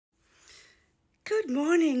Good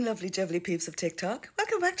morning, lovely jubbly peeps of TikTok.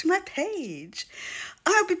 Welcome back to my page.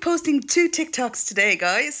 I'll be posting 2 TikToks today,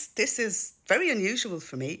 guys. This is very unusual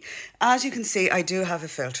for me. As you can see, I do have a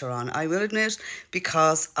filter on, I will admit,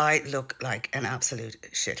 because I look like an absolute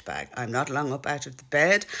shitbag. I'm not long up out of the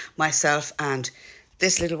bed, myself and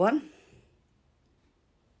this little one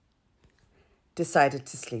decided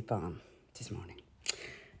to sleep on this morning.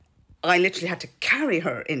 I literally had to carry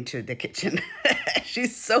her into the kitchen.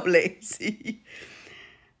 She's so lazy.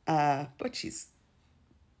 But she's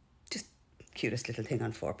just cutest little thing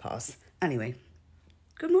on 4 paws. Anyway,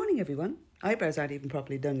 good morning, everyone. Eyebrows aren't even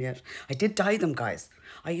properly done yet. I did dye them, guys.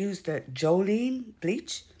 I used the Jolene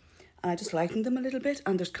bleach. I just lightened them a little bit,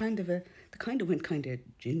 and there's the kind of went kind of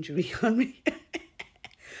gingery on me.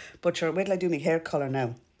 But sure, wait till I do my hair colour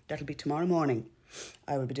now. That'll be tomorrow morning.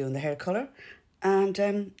 I will be doing the hair colour,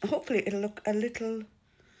 and hopefully it'll look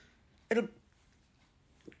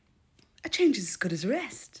a change is as good as the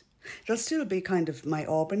rest. It'll still be kind of my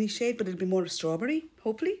auburny shade, but it'll be more strawberry,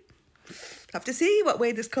 hopefully. Have to see what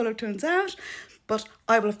way this colour turns out. But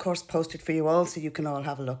I will, of course, post it for you all so you can all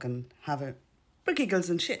have a look and have a for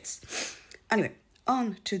giggles and shits. Anyway,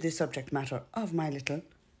 on to the subject matter of my little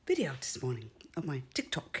video this morning, of my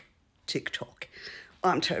TikTok. Oh,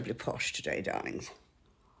 I'm terribly posh today, darlings.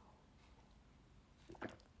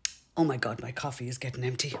 Oh my God, my coffee is getting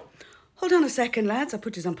empty. Hold on a second, lads. I'll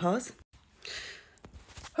put this on pause.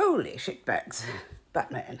 Holy shitbags,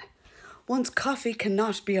 Batman. One's coffee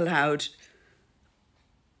cannot be allowed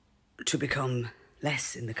to become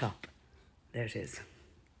less in the cup. There it is.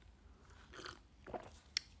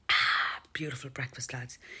 Beautiful breakfast,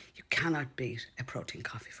 lads. You cannot beat a protein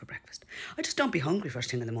coffee for breakfast. I just don't be hungry first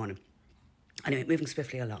thing in the morning. Anyway, moving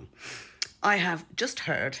swiftly along. I have just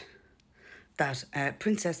heard that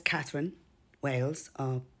Princess Catherine Wales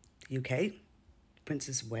of the UK,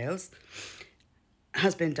 Princess of Wales,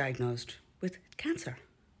 has been diagnosed with cancer.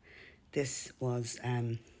 This was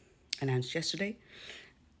announced yesterday.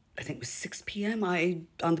 I think it was 6 p.m.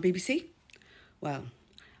 on the BBC. Well,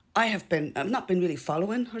 I've not been really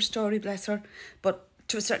following her story, bless her, but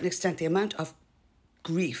to a certain extent, the amount of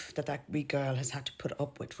grief that wee girl has had to put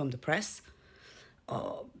up with from the press,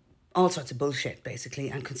 all sorts of bullshit, basically,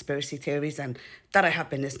 and conspiracy theories, and that I have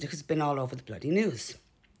been listening to because it's been all over the bloody news.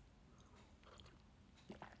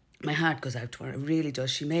 My heart goes out to her, it really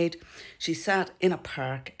does. She sat in a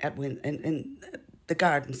park in the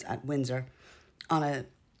gardens at Windsor on a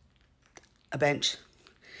bench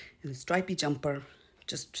in a stripy jumper,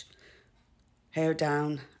 just hair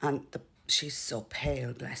down, and she's so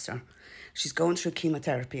pale, bless her. She's going through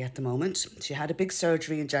chemotherapy at the moment. She had a big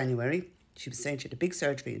surgery in January. She was saying she had a big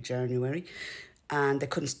surgery in January, and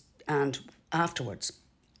afterwards,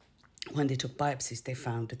 when they took biopsies, they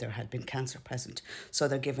found that there had been cancer present. So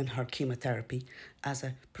they're giving her chemotherapy as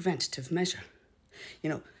a preventative measure. You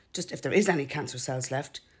know, just if there is any cancer cells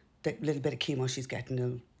left, the little bit of chemo she's getting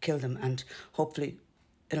will kill them, and hopefully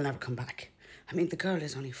it'll never come back. I mean, the girl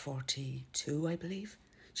is only 42, I believe.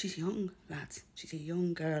 She's young, lads. She's a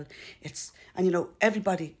young girl. And you know,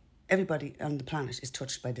 everybody on the planet is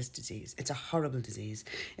touched by this disease. It's a horrible disease.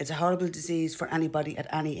 It's a horrible disease for anybody at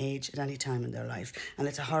any age, at any time in their life. And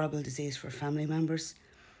it's a horrible disease for family members.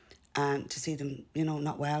 And to see them, you know,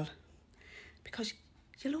 not well. Because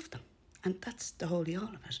you love them. And that's the holy all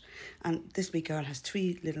of it. And this wee girl has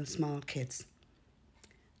 3 little small kids.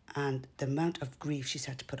 And the amount of grief she's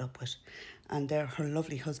had to put up with. And there, her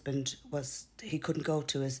lovely husband he couldn't go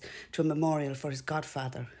to a memorial for his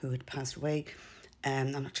godfather who had passed away.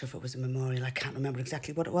 I'm not sure if it was a memorial, I can't remember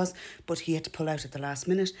exactly what it was, but he had to pull out at the last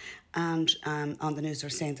minute. And on the news they're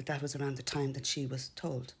saying that was around the time that she was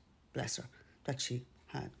told, bless her, that she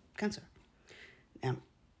had cancer.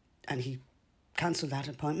 And he cancelled that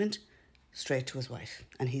appointment straight to his wife.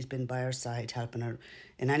 And he's been by her side, helping her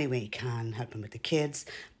in any way he can, helping with the kids.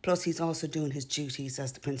 Plus he's also doing his duties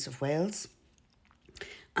as the Prince of Wales.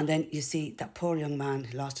 And then you see that poor young man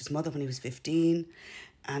who lost his mother when he was 15,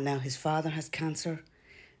 and now his father has cancer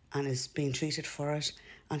and is being treated for it,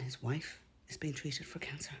 and his wife is being treated for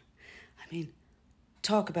cancer. I mean,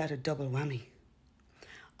 talk about a double whammy.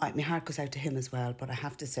 My heart goes out to him as well, but I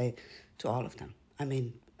have to say to all of them. I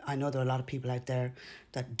mean, I know there are a lot of people out there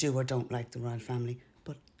that do or don't like the royal family,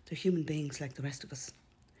 but they're human beings like the rest of us.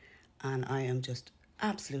 And I am just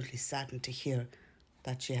absolutely saddened to hear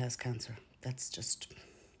that she has cancer. That's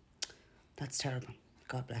terrible.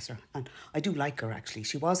 God bless her. And I do like her, actually.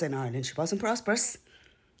 She was in Ireland. She wasn't prosperous.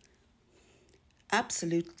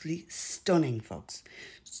 Absolutely stunning, folks.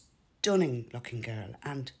 Stunning looking girl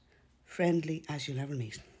and friendly as you'll ever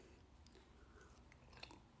meet.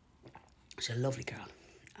 She's a lovely girl.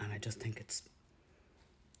 And I just think it's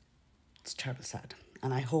It's terrible sad.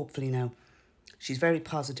 And I hopefully now, she's very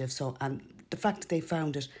positive. So, and the fact that they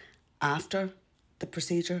found it after the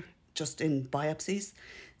procedure, just in biopsies,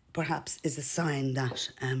 perhaps is a sign that,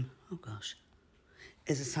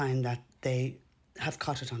 is a sign that they have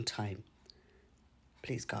caught it on time.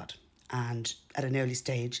 Please God. And at an early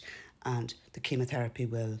stage, and the chemotherapy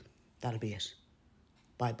that'll be it.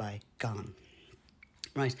 Bye-bye, gone.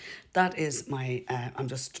 Right, that is my, I'm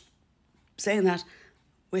just saying that,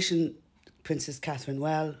 wishing Princess Catherine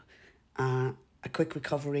well, a quick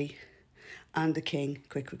recovery, and the King,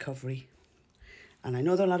 quick recovery. And I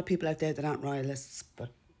know there are a lot of people out there that aren't royalists, but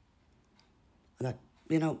that,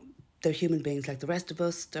 you know, they're human beings like the rest of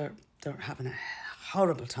us. They're having a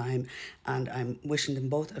horrible time, and I'm wishing them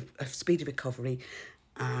both a speedy recovery.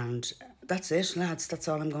 And that's it, lads. That's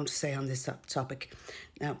all I'm going to say on this topic.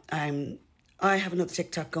 Now, I have another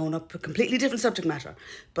TikTok going up, a completely different subject matter,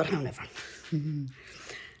 but however.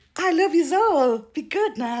 I love yous all. Be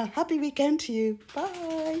good now. Happy weekend to you.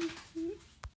 Bye.